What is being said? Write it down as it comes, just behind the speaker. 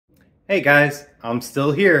Hey guys, I'm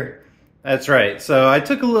still here. That's right. So I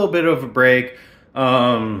took a little bit of a break.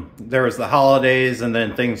 There was the holidays and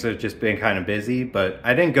then things have just been kind of busy, but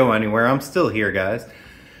I didn't go anywhere. I'm still here, guys.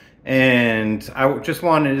 And I just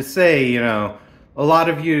wanted to say, a lot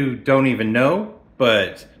of you don't even know,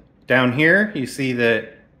 but down here you see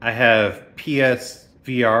that I have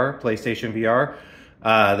PSVR, PlayStation VR.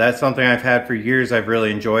 That's something I've had for years. I've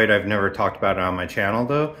really enjoyed. I've never talked about it on my channel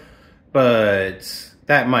though, but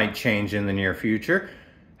that might change in the near future.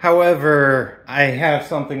 However, I have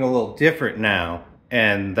something a little different now,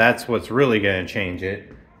 and that's what's really going to change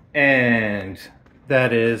it. And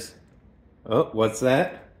that is, oh, what's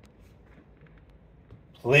that?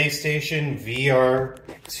 PlayStation VR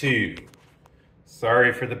 2.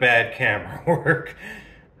 Sorry for the bad camera work.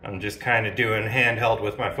 I'm just kind of doing handheld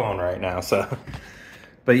with my phone right now, so.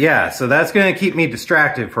 But yeah, so that's going to keep me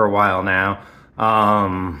distracted for a while now.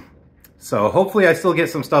 So hopefully I still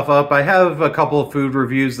get some stuff up. I have a couple of food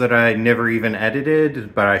reviews that I never even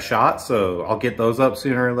edited, but I shot, so I'll get those up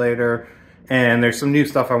sooner or later. And there's some new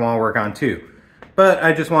stuff I want to work on too. But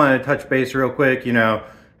I just wanted to touch base real quick. I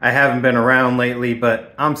haven't been around lately,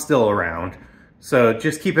 but I'm still around. So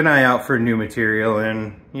just keep an eye out for new material,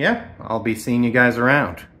 and yeah, I'll be seeing you guys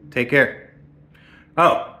around. Take care.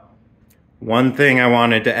 Oh, one thing I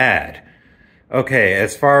wanted to add. Okay,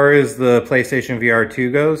 as far as the PlayStation VR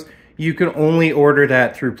 2 goes, you can only order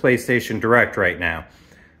that through PlayStation Direct right now.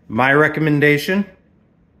 My recommendation,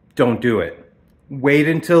 don't do it. Wait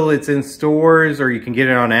until it's in stores or you can get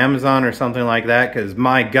it on Amazon or something like that, because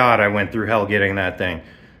my God, I went through hell getting that thing.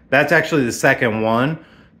 That's actually the second one,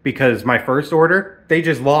 because my first order, they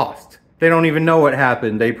just lost. They don't even know what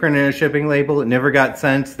happened. They printed a shipping label, it never got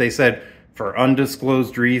sent. They said for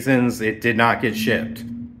undisclosed reasons, it did not get shipped.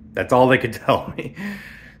 That's all they could tell me.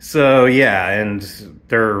 So yeah, and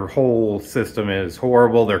their whole system is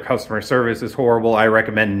horrible. Their customer service is horrible. I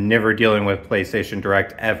recommend never dealing with PlayStation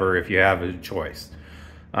Direct ever if you have a choice.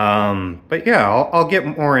 But yeah, I'll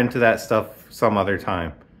get more into that stuff some other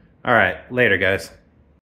time. All right, later guys.